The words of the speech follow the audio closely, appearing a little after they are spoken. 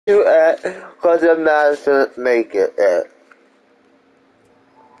Because the Madison make it.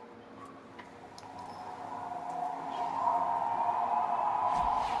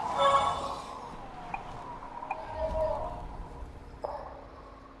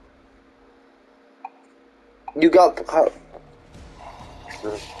 You got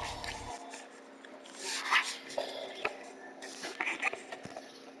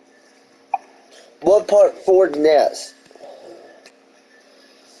what part for next?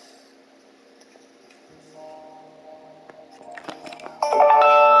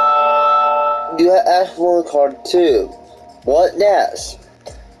 You have F1 card too. What next?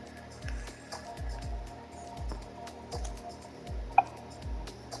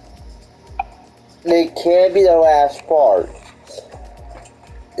 It can't be the last part.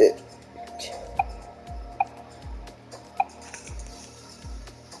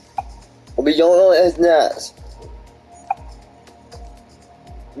 We don't know what's next.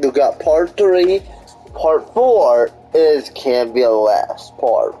 You got part 3. Part 4 can't be the last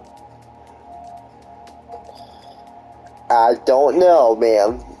part. I don't know,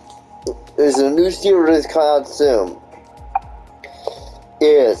 man. There's a new series coming out soon.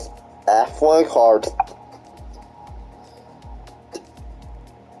 Is F1 cards.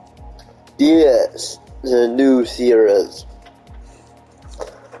 Yes, the new series.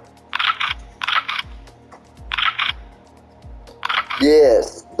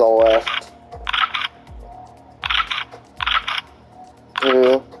 Yes, the last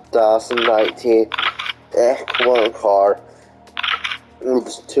 2019 F1 card.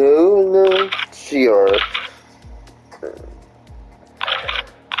 It's 2 new series.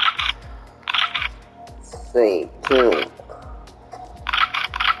 Stay tuned.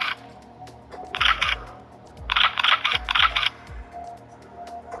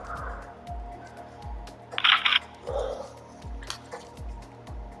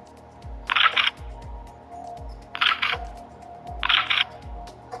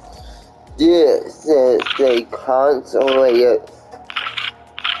 This is a consolidated.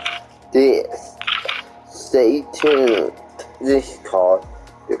 This. Stay tuned. This card,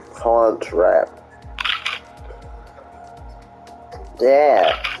 your contract.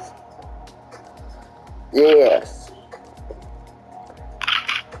 Yes. Yes.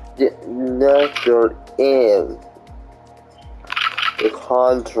 Nurtured in the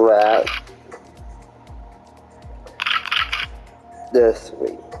contract this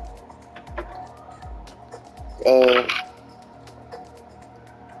week. And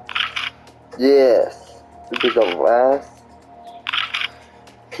this will be the last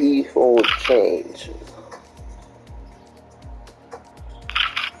peaceful change.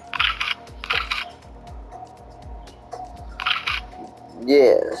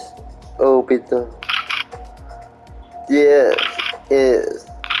 Yes, will be this is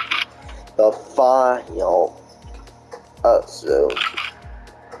the final episode.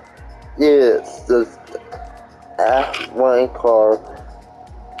 Yes, the F1 card.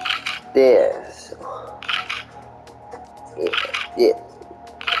 This. Yeah.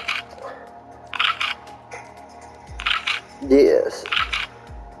 This.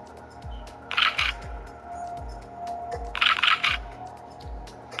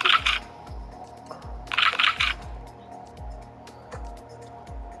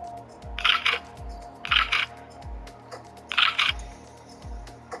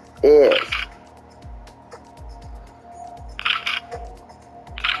 Is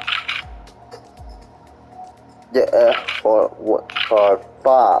the F1 card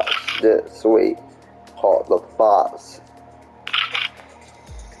Fox this week called the Fox.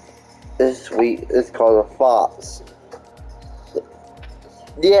 This week is called the Fox.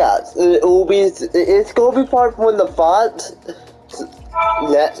 Yes, it will be. It's gonna be part from the Fox.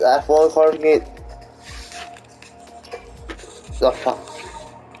 Next F1 card game. The Fox.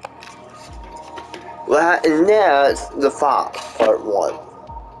 And that's the Fox part 1.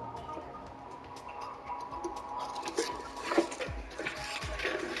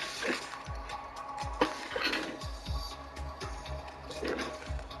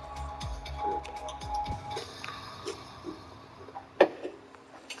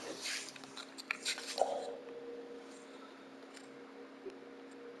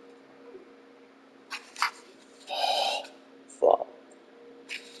 Fuck.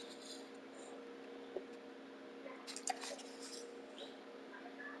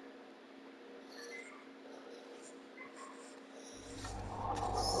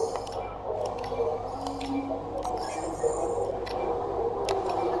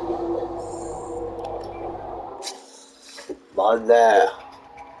 Monday.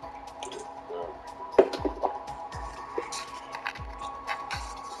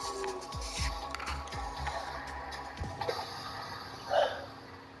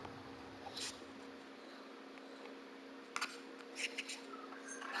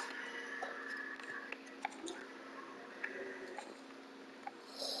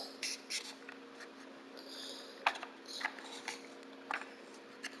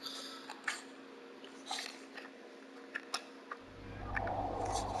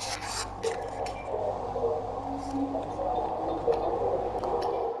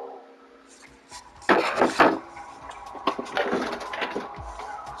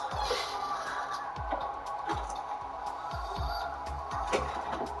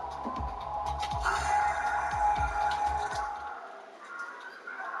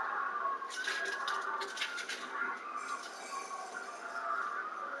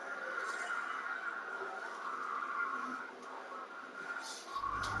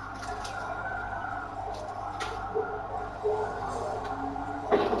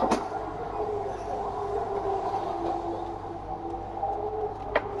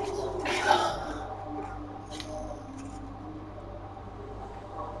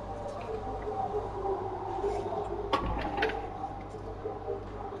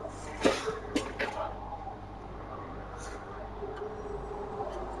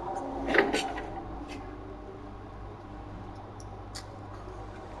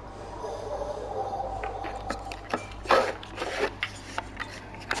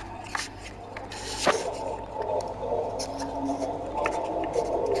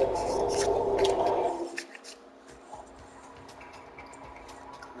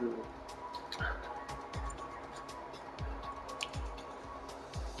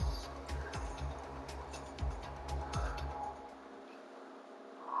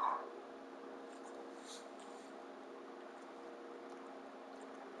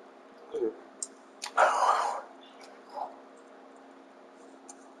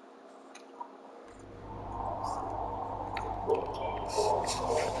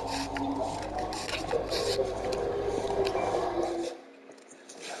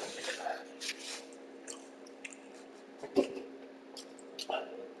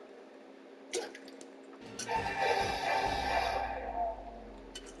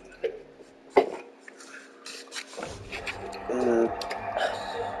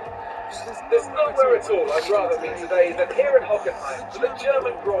 There's nowhere at all I'd rather be today than here in Hockenheim for the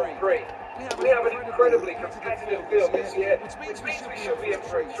German Grand Prix. We have an incredibly competitive field this year, which means we should be in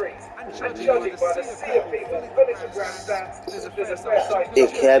for a treat. And judging by the sea of people filling the grandstands, there's a fair size.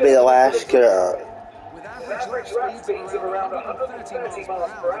 It can't be the last girl. With average lap speeds of around 130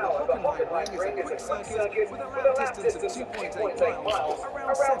 miles per hour, the Hockenheim Ring is a quick circuit with a lap distance of 2.8 miles,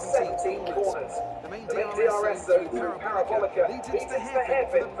 around 17 corners. The main DRS zone through Parabolica leads into the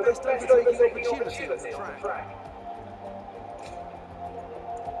hairpin for the best overtaking opportunity on the track.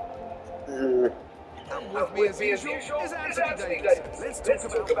 And with me as usual is Anthony Davis. Let's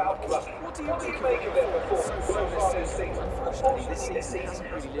talk about luck. What do you make of it so far this season? Unfortunately, this season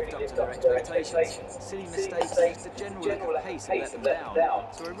hasn't really lived up to their expectations. Silly mistakes, the general pace have let them down.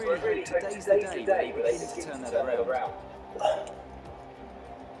 So I really hope today's the day where they begin to turn that around.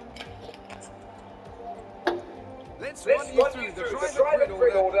 Let's run you through the driver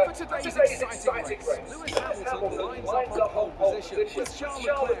grid order for today's exciting race. Lewis Hamilton lines up on pole position with Charles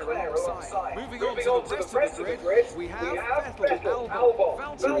Leclerc alongside. Moving on to the rest of the grid, we have Vettel, Albon,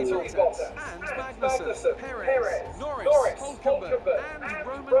 Valtteri Bottas, and Magnussen, Perez, Norris, Hulkenberg, and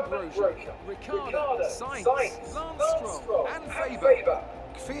Roman Grosjean, Ricciardo, Sainz, Lance Stroll, and Faber.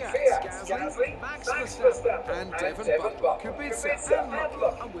 Fiat, Gasly, Max Verstappen, and Devon Butler, Kubica, and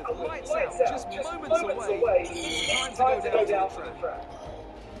Lutler, and with lights out just moments away, it's time to go down to the track.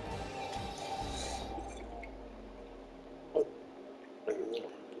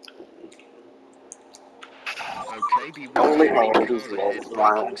 Okay, be breaking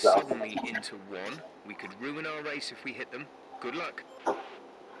suddenly into one. We could ruin our race if we hit them. Good luck.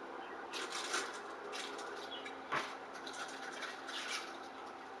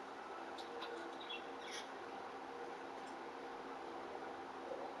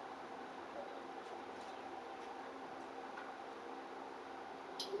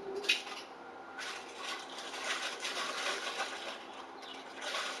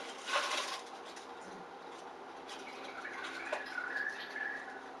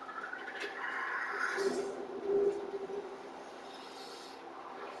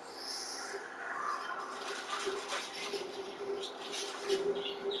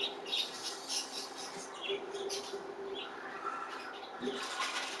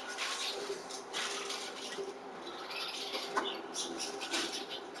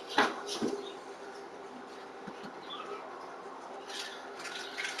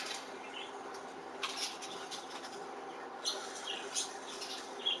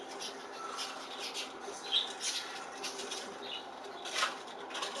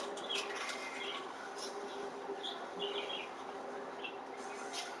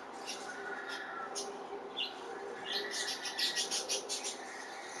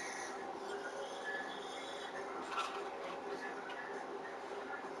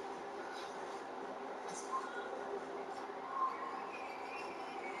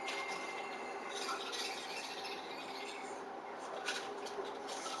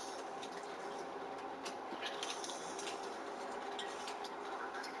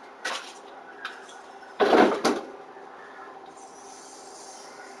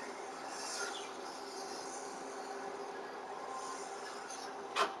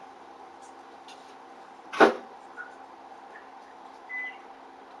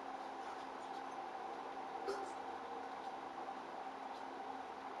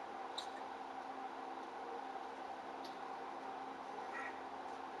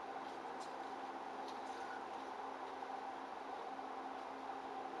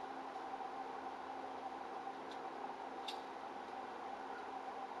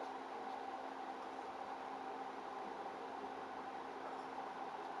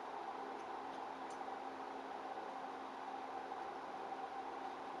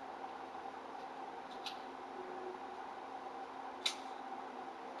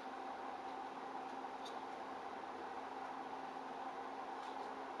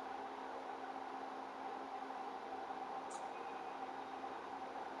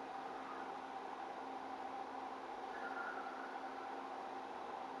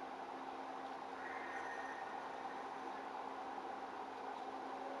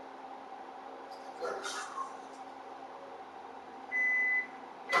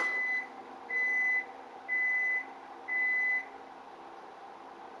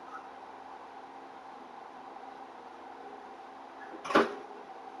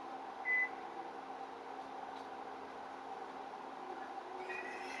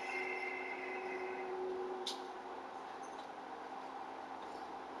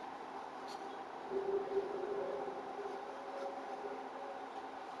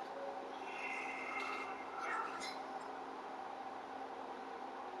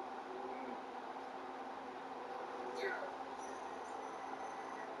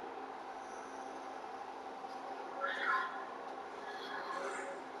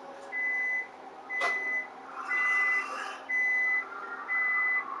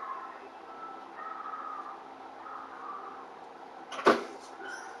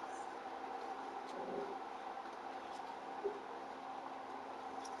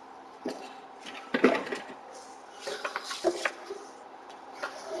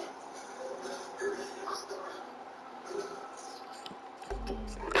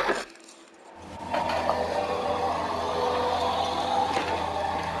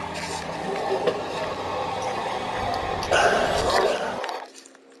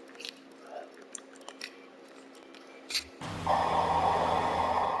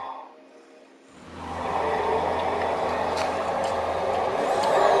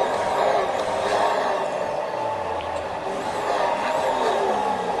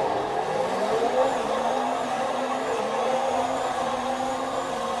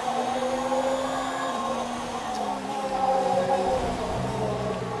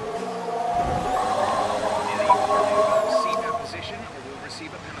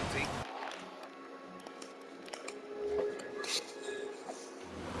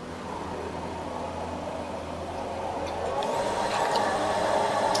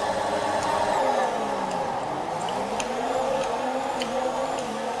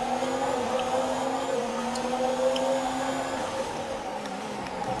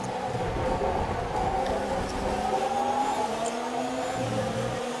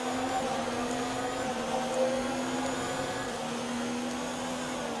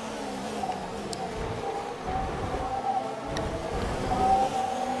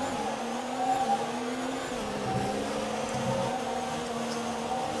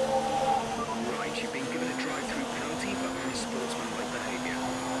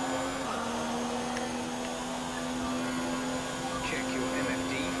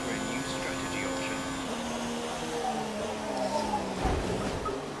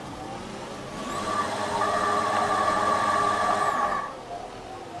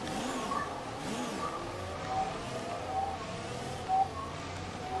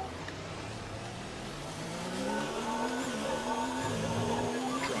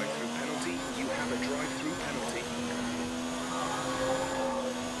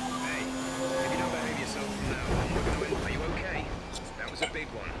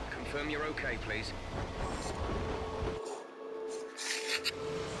 Confirm you're okay, please.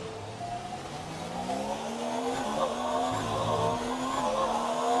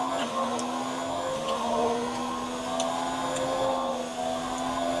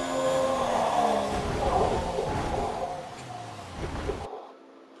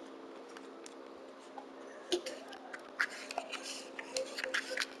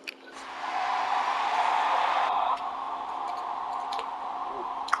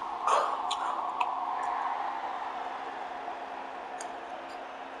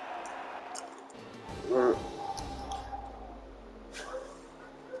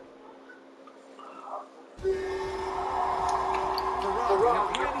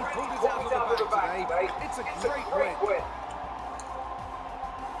 It's a great win.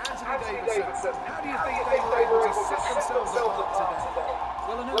 Anthony Davidson, how do you think they were able to set themselves apart today?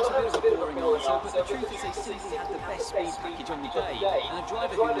 Well, I know it's a bit of a boring answer, but the truth is they simply had the best speed package on the day, and a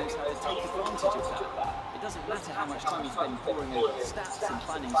driver who knows how to take advantage of that. It doesn't matter how much time you spend poring over the stats and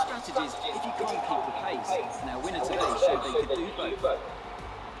planning strategies if you can't keep the pace. Now, winner today showed they could do both.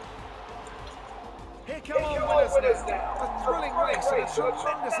 Here come our winners now. A thrilling race and a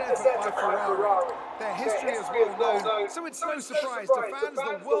tremendous effort by Ferrari. Their history is well known, so it's no surprise to fans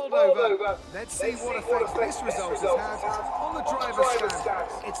the world over. Let's see what effect this result has had on the driver's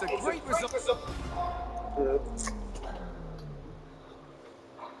standings. It's a great result.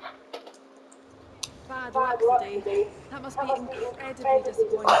 Bad luck today. That must be incredibly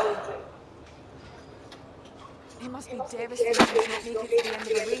disappointing. It must be devastating to not make it to the end of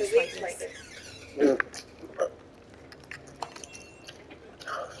a race like this. There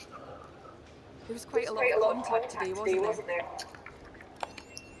was quite a lot of contact today, wasn't there?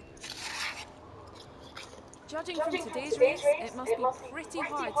 Judging from today's race, it must be pretty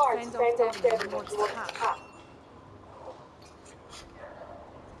hard to fend off Devlin who wants to hat.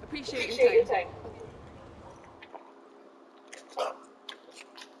 Appreciate your time.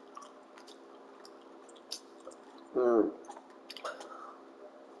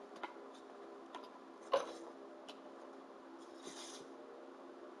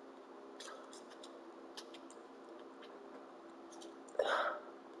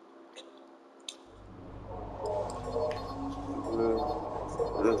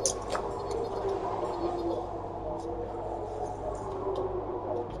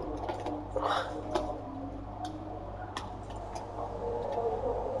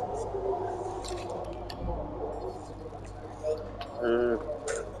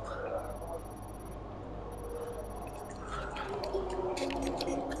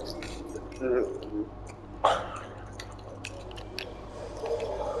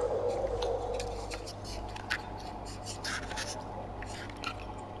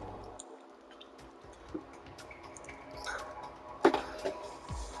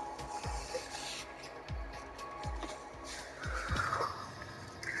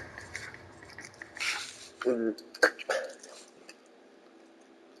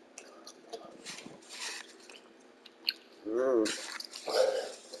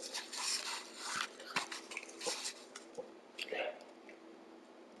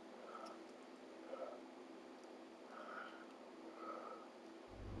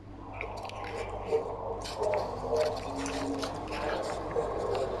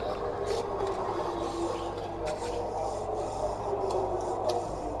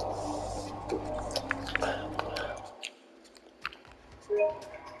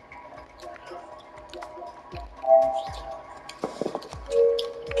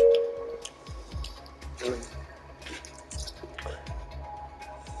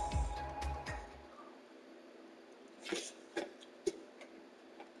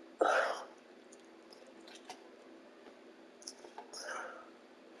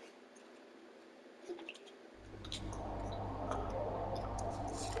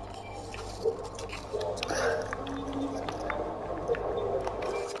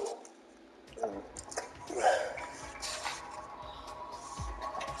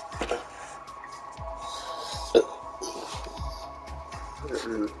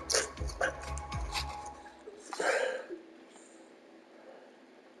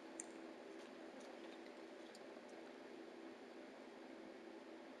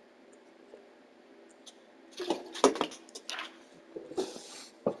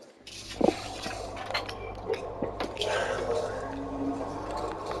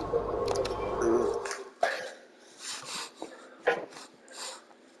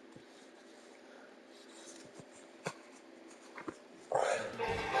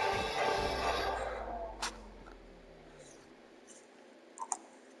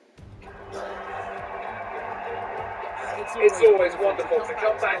 It's always wonderful to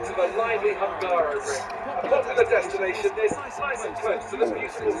come back to the lively Hungaroring, a popular destination that's nice and close to the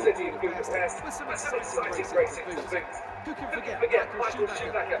beautiful city of Budapest, with some exciting racing to boot. Who can forget Michael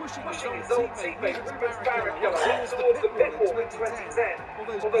Schumacher pushing his old teammate Rubens Barrichello towards the pit wall in 2010, or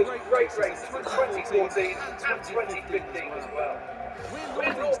those great races in 2014 and 2015 as well.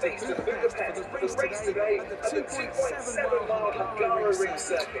 We're northeast of Budapest for the race today at the 2.7-mile Hungaroring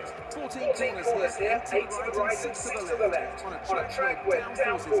circuit. 14 corners here, 8 to the right and 6 to the left, on a track where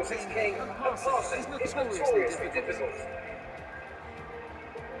downforce is king and passing is notoriously difficult.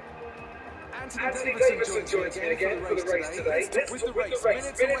 Anthony Davidson joins me again for the race today. With the race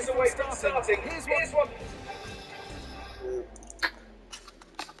minutes away from starting, here's what...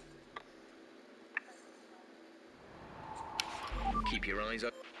 Keep your eyes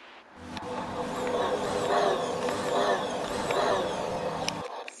open.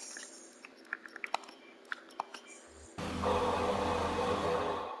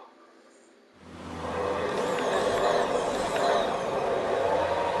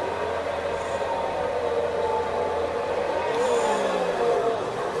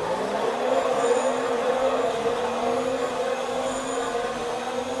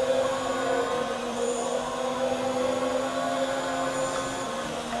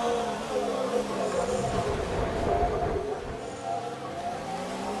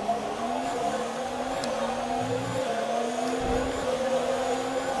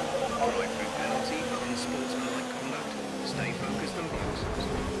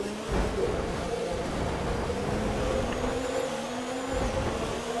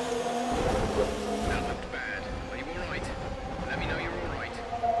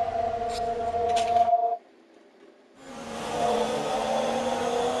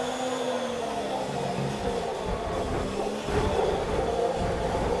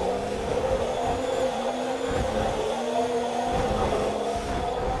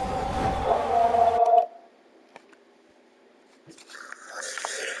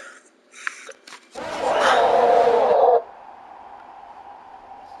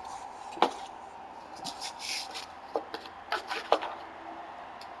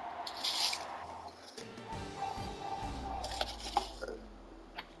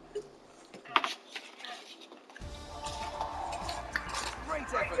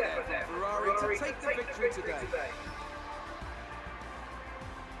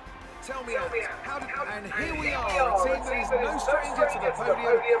 Tell me, Ant, and here we are, a team that is no stranger to the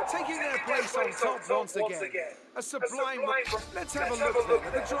podium, taking their place on top once again. A sublime... Let's have a look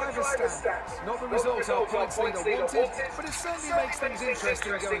then at the driver's standings. Not the result our points leader wanted, but it certainly makes things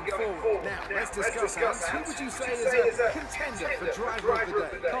interesting going forward. Now, let's discuss, Ant. Who would you say is a contender for driver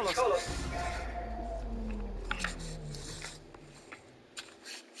of the day? Carlos.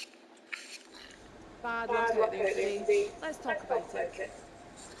 Bad luck out there today. Let's talk about it.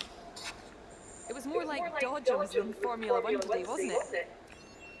 It was more like Dodgems than Formula One today, wasn't it?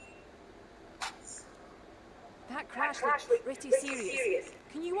 That crash looked pretty serious.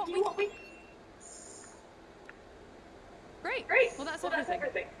 Can you walk me? Great. Well, that's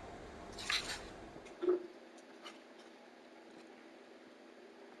everything.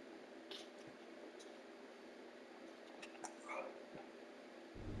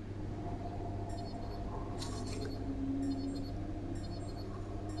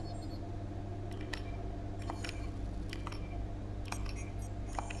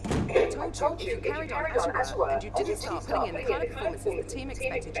 I told you, if you carried on as you were, and you didn't start putting in the kind of performances the team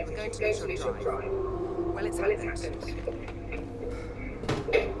expected, you were going to lose your drive. Well, it's happened.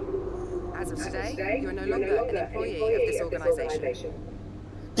 As of today, you are no longer an employee of this organisation.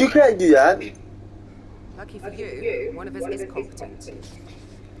 You can't do that. Lucky for you, one of us is competent.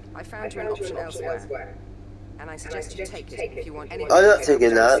 I found you an option elsewhere, and I suggest you take it if you want anything I'm not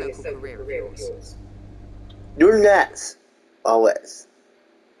taking that. so-called career of yours. You're nuts. Always.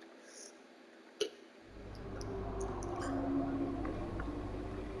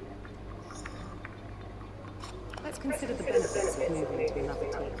 Let's consider the benefits of moving to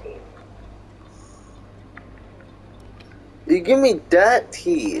another team. You give me that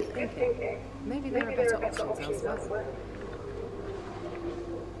tea. Maybe there are better options elsewhere.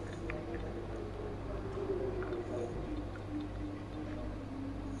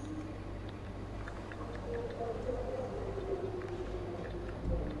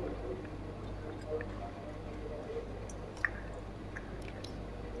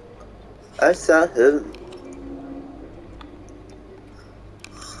 I saw him.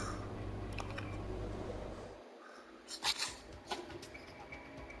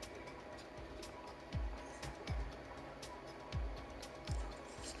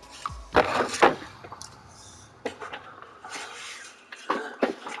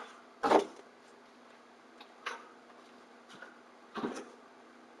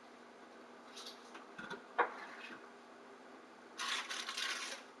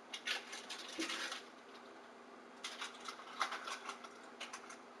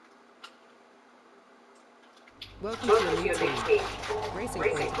 Welcome to a new team. Racing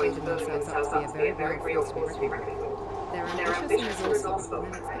Point have building themselves up to be a very real force to be reckoned with. They're ambitious and resourceful,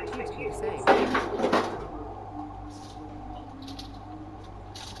 and they expect you to be the same.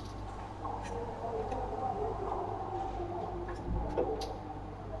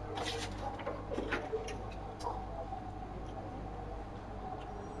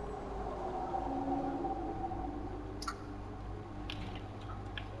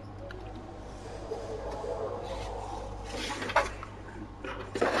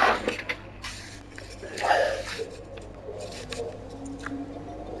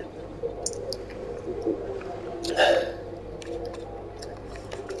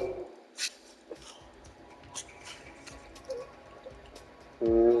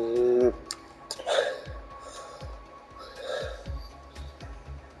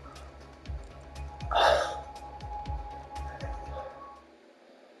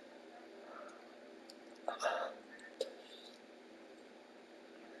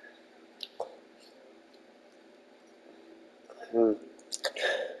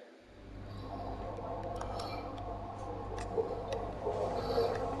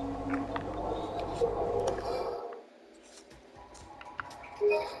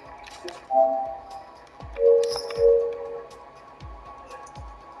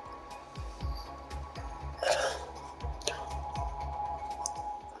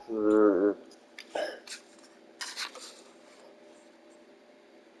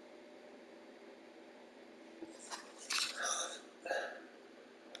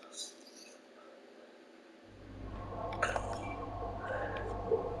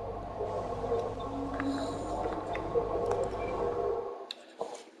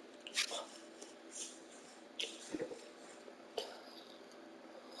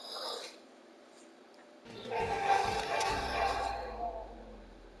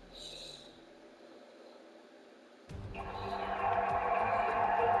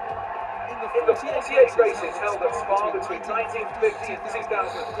 48 races held at Spa between 1950 and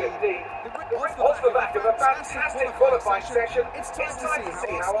 2015, off the back of a fantastic qualifying session, it's time to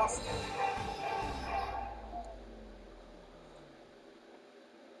see how our...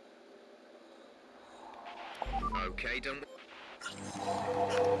 Okay, done.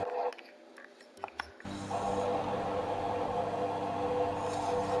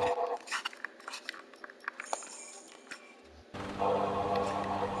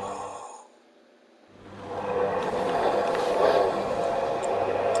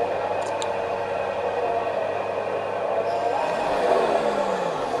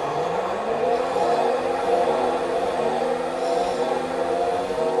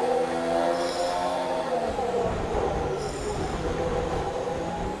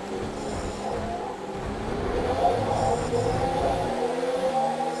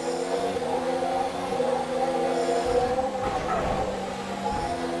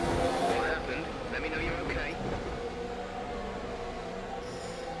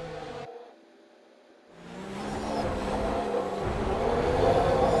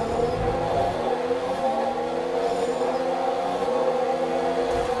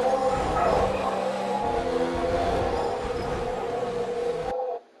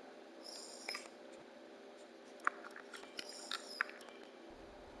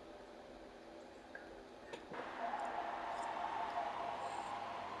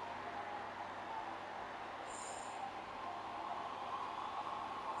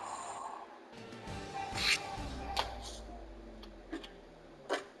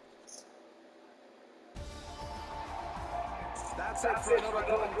 That's it for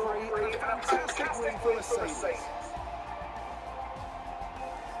another Grand Prix. A fantastic win for Mercedes.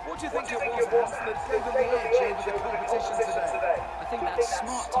 What do you think it was, Hans, that gave them the edge over the competition today? I think that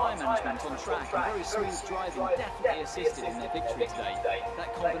smart time management on track and very smooth driving definitely assisted in their victory today. That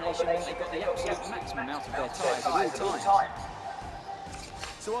combination meant they got the absolute maximum out of their tyres at all times.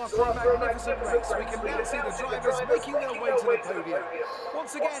 So after a magnificent race, we can now see the drivers making their way to the podium.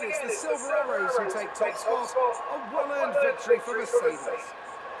 Once again, it's the Silver Arrows who take top spot. A well-earned victory for Mercedes.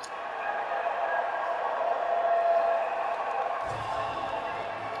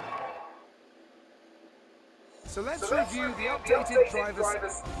 So let's review the updated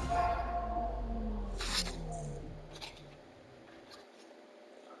drivers.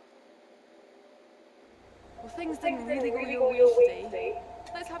 Well, things didn't really go your way today.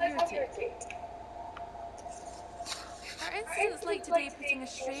 Let's have your take. Are incidents like today putting a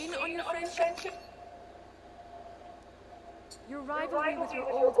strain on your friendship? Your rivalry with your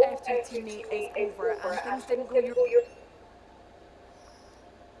old F2 teammate is over and things didn't go your way.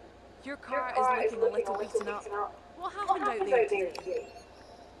 Your car is looking a little beaten up. What happened out there today?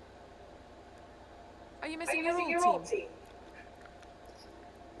 Are you missing your old team?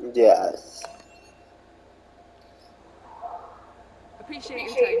 Yes.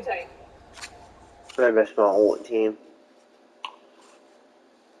 Appreciate your time. I miss my old team.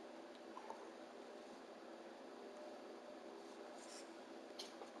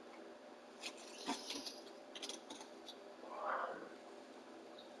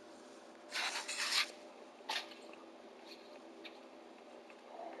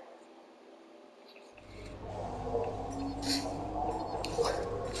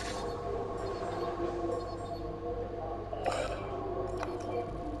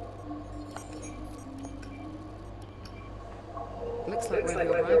 Looks like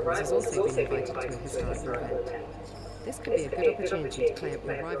one of your rivals has also been invited to a historic event. This could be a good opportunity to play up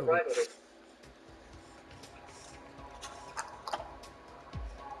your rivalry.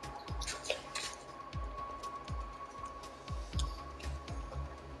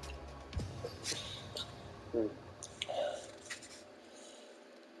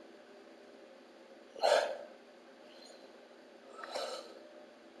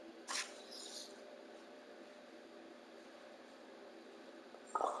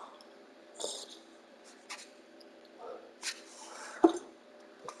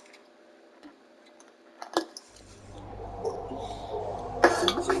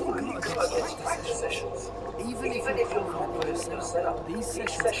 Even if you're confident in your setup, these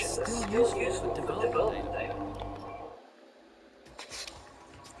sessions are still useful for development data.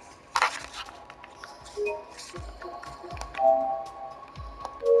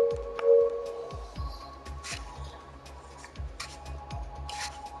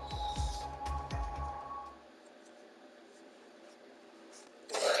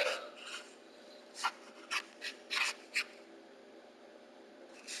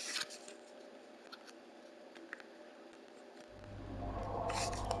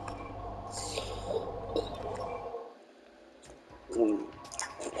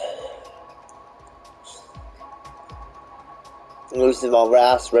 This is my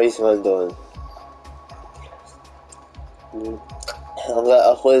last race I'm doing. I'm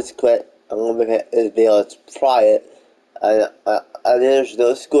gonna quiz quit. I'm gonna make this video to try it. And there's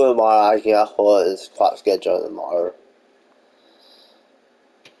no school tomorrow. I can afford this class schedule tomorrow.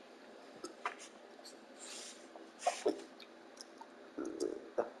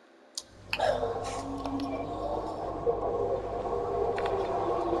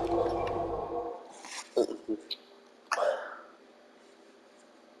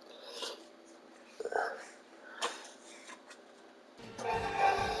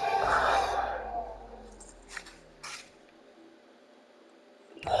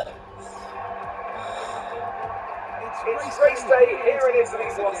 It's race day here in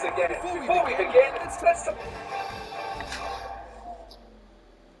Italy once again. Before we begin, let's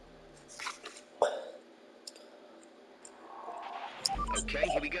Okay,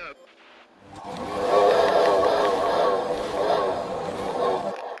 here we go.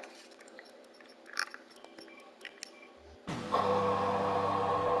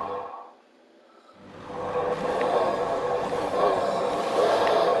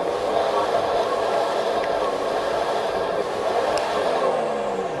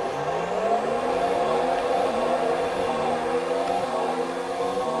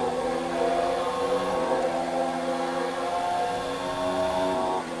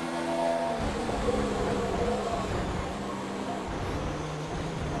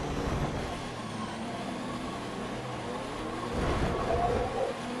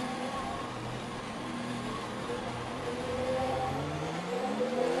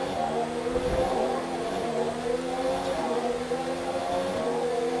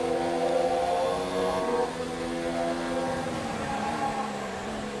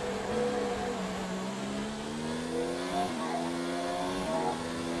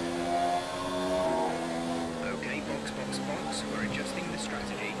 Box, we're adjusting the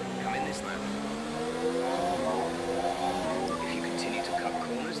strategy. Come in this lap. If you continue to cut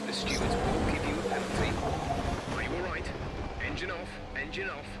corners, the stewards will give you a penalty. Are you alright? Engine off, engine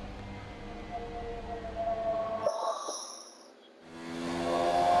off.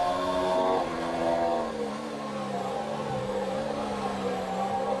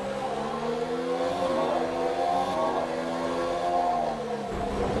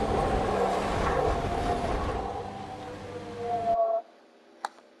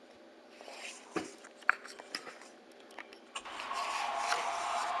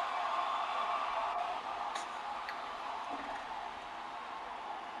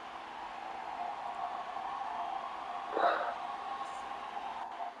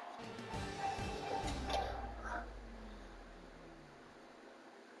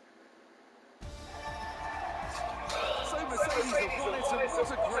 Mercedes have won it, and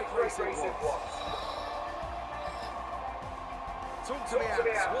what a great race it was. Talk to me,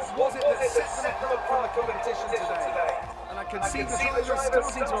 Alex. What was it that set them apart from the competition today? And I can see the drivers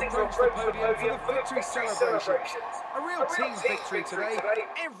starting to approach the podium for the victory celebrations. A real team victory today.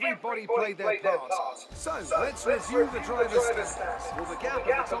 Everybody played their part. So, let's review the drivers' stats. Well, the gap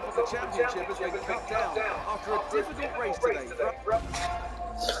at the top of the championship has been cut down after a difficult race today.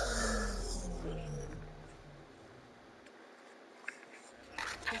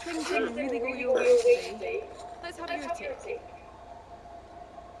 Things didn't really go your way today. Let's have your take.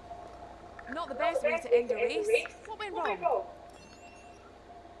 Not the best way to end a race. What went wrong?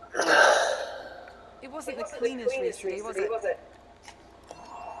 It wasn't the cleanest race today, was it?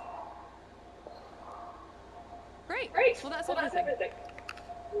 Great. Well, that's everything.